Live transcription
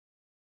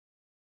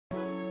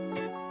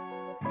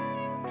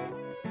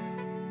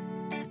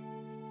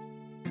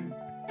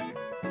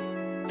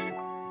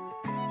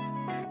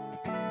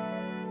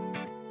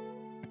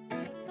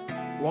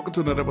Welcome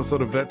to another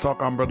episode of Vet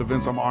Talk. I'm Brother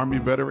Vince. I'm an Army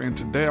veteran, and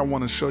today I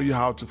want to show you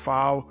how to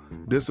file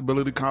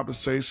disability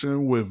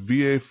compensation with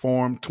VA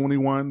Form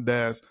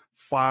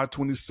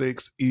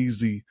 21-526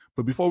 EZ.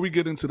 But before we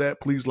get into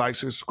that, please like,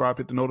 share, subscribe,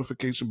 hit the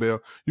notification bell.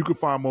 You can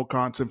find more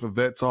content for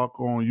Vet Talk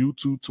on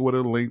YouTube,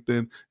 Twitter,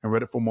 LinkedIn, and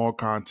Reddit for more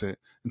content.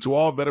 And to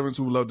all veterans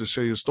who love to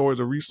share your stories,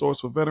 a resource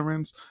for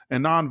veterans,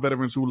 and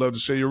non-veterans who love to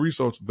share your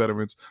resource for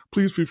veterans,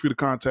 please feel free to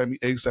contact me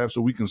ASAP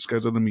so we can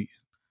schedule the meeting.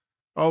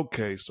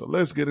 Okay, so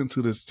let's get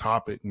into this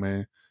topic,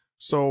 man.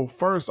 So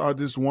first, I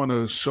just want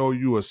to show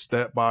you a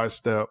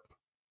step-by-step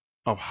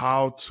of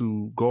how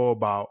to go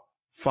about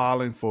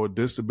filing for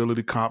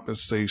disability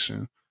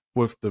compensation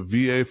with the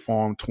VA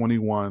Form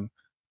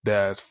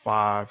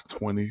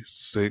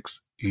 21-526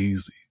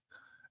 EZ.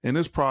 And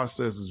this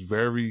process is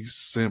very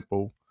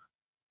simple.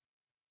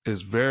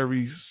 It's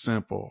very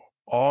simple.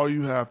 All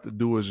you have to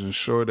do is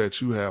ensure that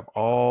you have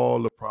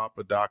all the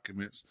proper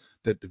documents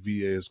that the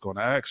VA is going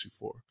to ask you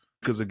for.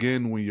 Because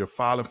again, when you're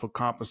filing for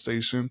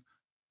compensation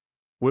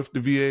with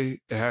the VA,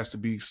 it has to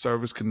be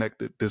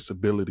service-connected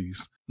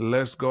disabilities.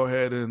 Let's go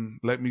ahead and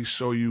let me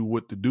show you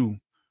what to do.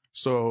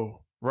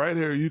 So right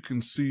here, you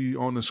can see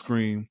on the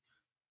screen,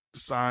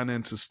 sign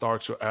in to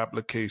start your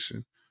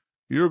application.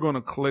 You're going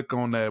to click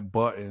on that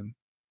button.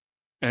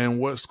 And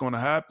what's going to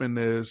happen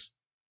is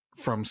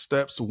from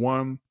steps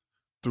 1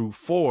 through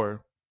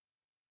 4,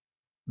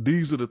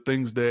 these are the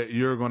things that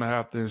you're going to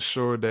have to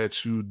ensure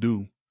that you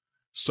do.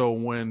 So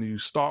when you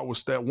start with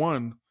step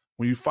 1,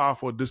 when you file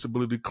for a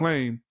disability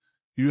claim,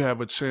 you have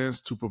a chance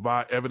to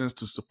provide evidence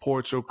to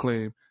support your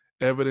claim.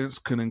 Evidence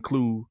can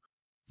include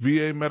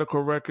VA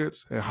medical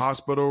records and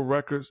hospital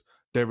records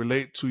that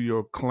relate to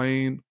your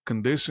claim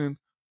condition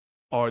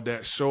or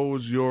that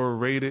shows your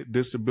rated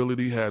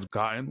disability has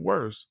gotten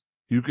worse.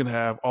 You can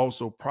have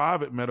also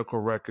private medical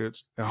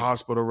records and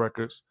hospital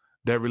records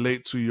that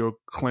relate to your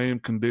claim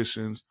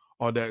conditions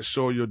or that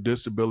show your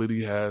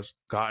disability has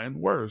gotten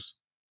worse.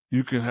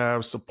 You can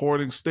have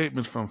supporting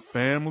statements from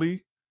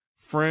family,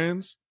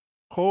 friends,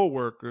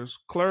 co-workers,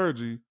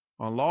 clergy,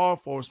 or law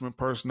enforcement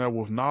personnel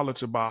with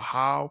knowledge about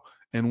how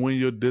and when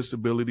your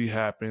disability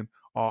happened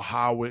or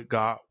how it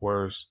got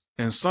worse.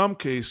 In some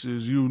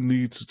cases, you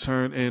need to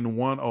turn in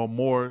one or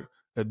more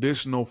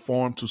additional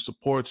forms to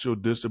support your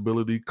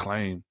disability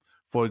claim.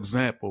 For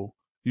example,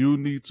 you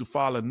need to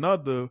file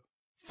another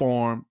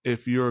form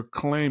if you're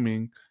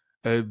claiming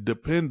a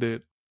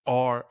dependent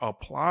or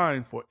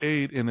applying for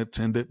aid in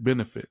attendant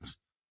benefits.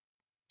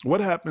 What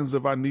happens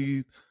if I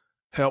need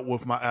help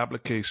with my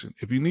application?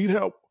 If you need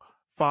help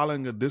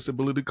filing a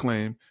disability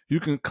claim, you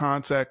can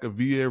contact a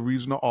VA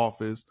regional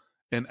office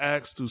and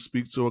ask to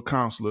speak to a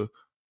counselor.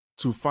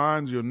 To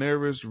find your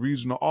nearest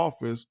regional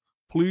office,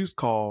 please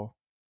call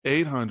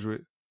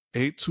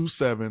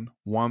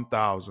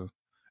 800-827-1000.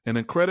 An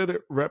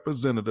accredited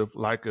representative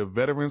like a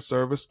Veteran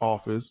Service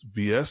Office,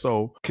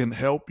 VSO, can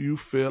help you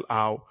fill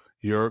out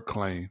your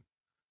claim.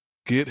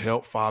 Get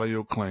help filing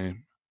your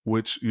claim,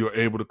 which you're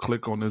able to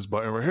click on this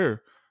button right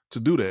here to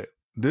do that.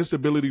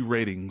 Disability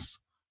ratings.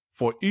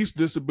 For each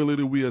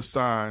disability, we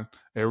assign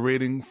a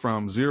rating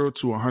from 0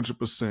 to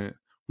 100%.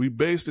 We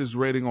base this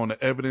rating on the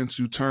evidence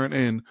you turn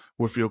in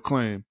with your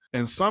claim.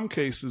 In some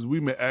cases, we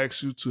may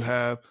ask you to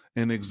have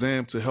an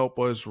exam to help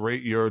us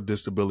rate your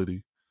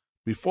disability.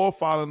 Before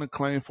filing a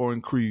claim for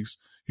increase,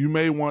 you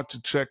may want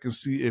to check and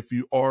see if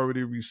you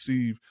already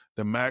received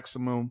the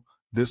maximum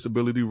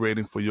disability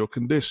rating for your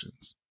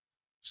conditions.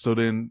 So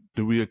then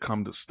we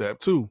come to step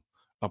 2,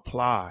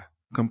 apply.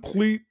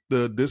 Complete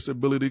the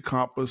disability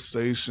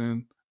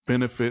compensation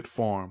benefit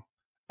form.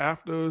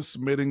 After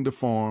submitting the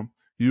form,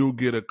 you'll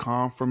get a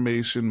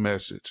confirmation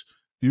message.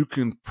 You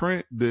can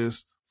print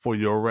this for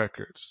your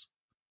records.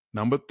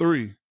 Number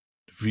 3,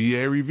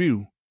 VA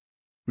review.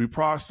 We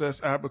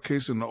process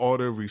applications in the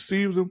order of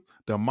receive them.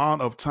 The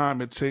amount of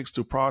time it takes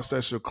to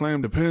process your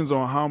claim depends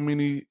on how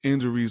many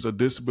injuries or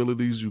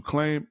disabilities you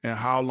claim and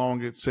how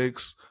long it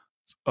takes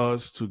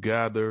us to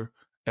gather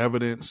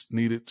evidence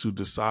needed to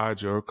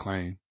decide your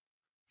claim.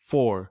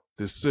 4,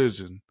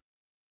 decision.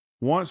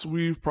 Once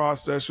we've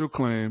processed your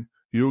claim,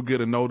 you'll get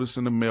a notice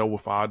in the mail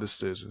with our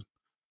decision.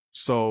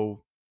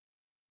 So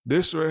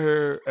this right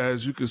here,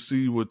 as you can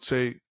see, would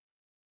take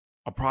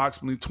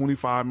approximately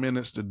 25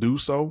 minutes to do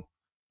so.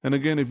 And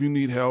again, if you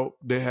need help,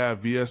 they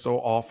have VSO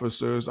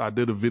officers. I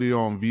did a video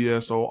on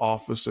VSO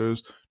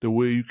officers, the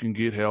way you can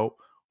get help.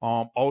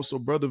 Also,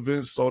 Brother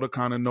Vince sort of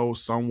kind of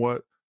knows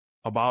somewhat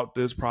about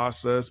this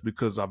process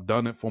because I've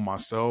done it for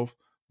myself.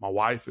 My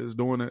wife is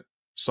doing it.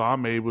 So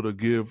I'm able to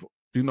give,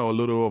 a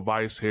little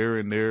advice here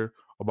and there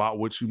about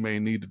what you may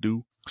need to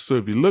do. So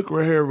if you look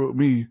right here with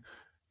me,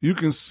 you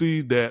can see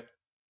that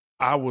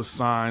I was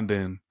signed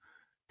in.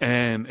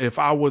 And if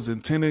I was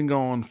intending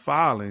on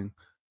filing,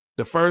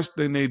 the first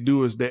thing they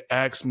do is they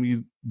ask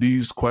me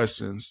these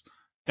questions.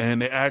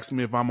 And they ask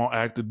me if I'm on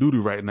active duty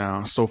right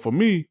now. So for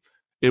me,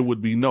 it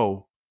would be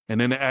no.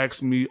 And then they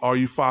ask me, are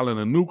you filing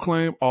a new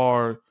claim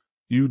or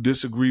you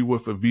disagree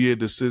with a VA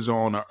decision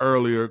on an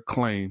earlier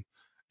claim?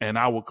 And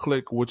I will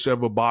click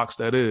whichever box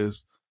that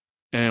is.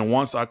 And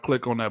once I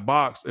click on that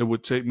box, it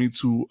would take me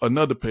to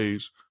another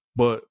page.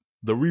 But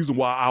the reason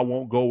why I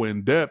won't go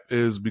in depth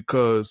is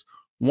because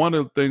one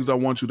of the things I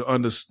want you to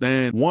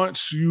understand,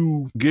 once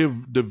you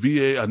give the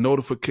VA a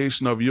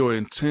notification of your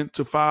intent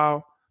to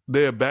file,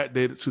 they're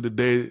backdated to the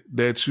day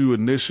that you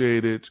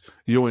initiated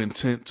your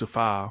intent to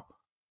file.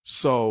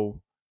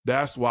 So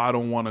that's why I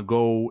don't want to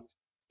go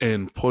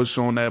and push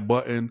on that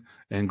button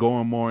and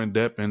go more in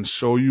depth and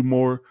show you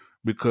more,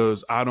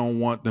 because I don't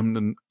want them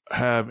to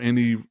have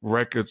any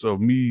records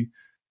of me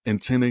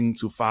intending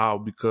to file,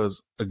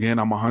 because again,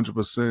 I'm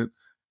 100%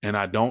 and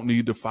I don't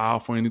need to file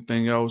for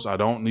anything else. I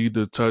don't need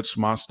to touch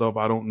my stuff.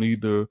 I don't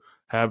need to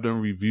have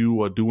them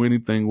review or do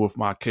anything with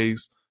my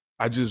case.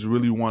 I just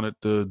really wanted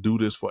to do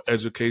this for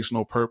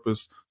educational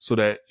purpose so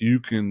that you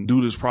can do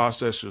this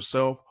process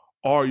yourself,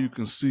 or you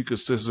can seek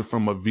assistance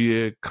from a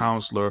VA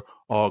counselor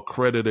or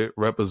accredited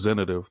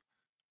representative.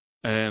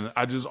 And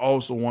I just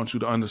also want you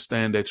to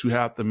understand that you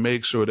have to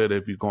make sure that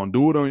if you're going to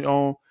do it on your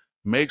own,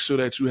 make sure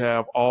that you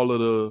have all of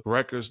the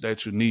records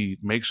that you need.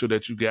 Make sure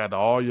that you gather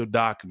all your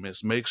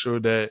documents. Make sure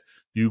that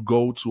you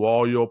go to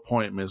all your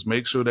appointments.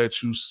 Make sure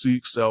that you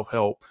seek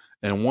self-help.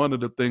 And one of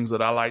the things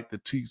that I like to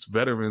teach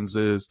veterans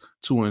is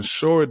to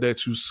ensure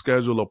that you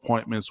schedule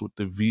appointments with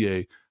the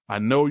VA. I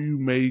know you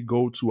may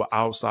go to an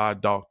outside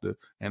doctor,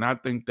 and I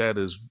think that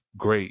is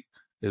great.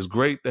 It's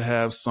great to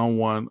have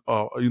someone,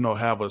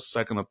 have a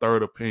second or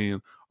third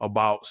opinion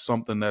about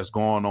something that's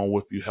going on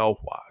with you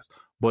health-wise.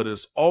 But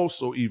it's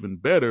also even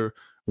better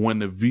when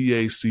the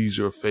VA sees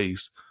your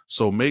face.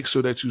 So make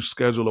sure that you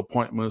schedule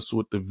appointments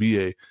with the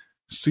VA.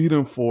 See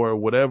them for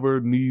whatever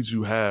needs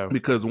you have.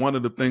 Because one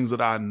of the things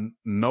that I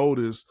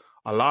noticed,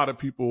 a lot of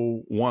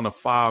people want to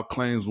file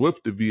claims with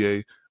the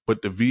VA,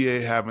 but the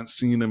VA haven't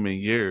seen them in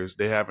years.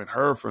 They haven't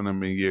heard from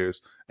them in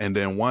years. And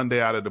then one day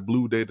out of the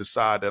blue, they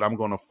decide that I'm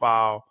going to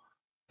file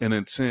an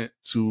intent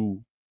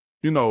to,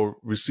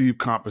 receive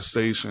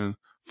compensation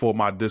for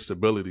my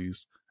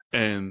disabilities.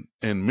 And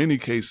in many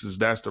cases,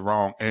 that's the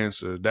wrong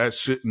answer. That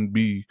shouldn't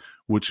be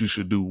what you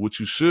should do. What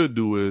you should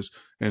do is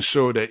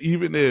ensure that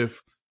even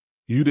if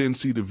you didn't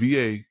see the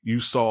VA, you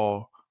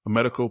saw a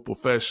medical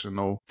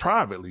professional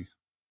privately.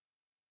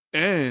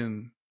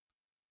 And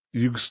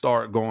you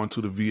start going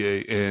to the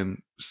VA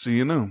and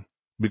seeing them,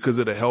 because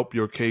it'll help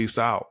your case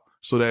out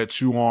so that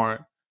you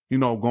aren't,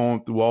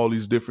 going through all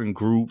these different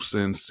groups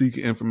and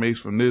seeking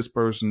information from this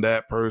person,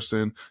 that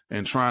person,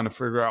 and trying to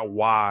figure out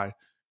why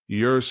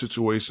your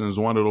situation is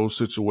one of those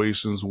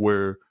situations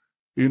where,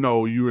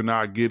 you are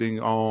not getting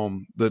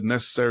the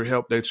necessary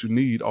help that you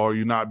need, or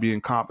you're not being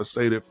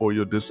compensated for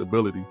your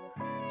disability.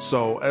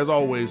 So as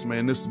always,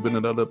 man, this has been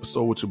another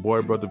episode with your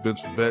boy, Brother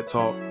Vince from Vet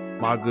Talk.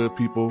 My good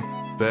people,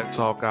 Vet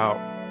Talk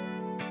out.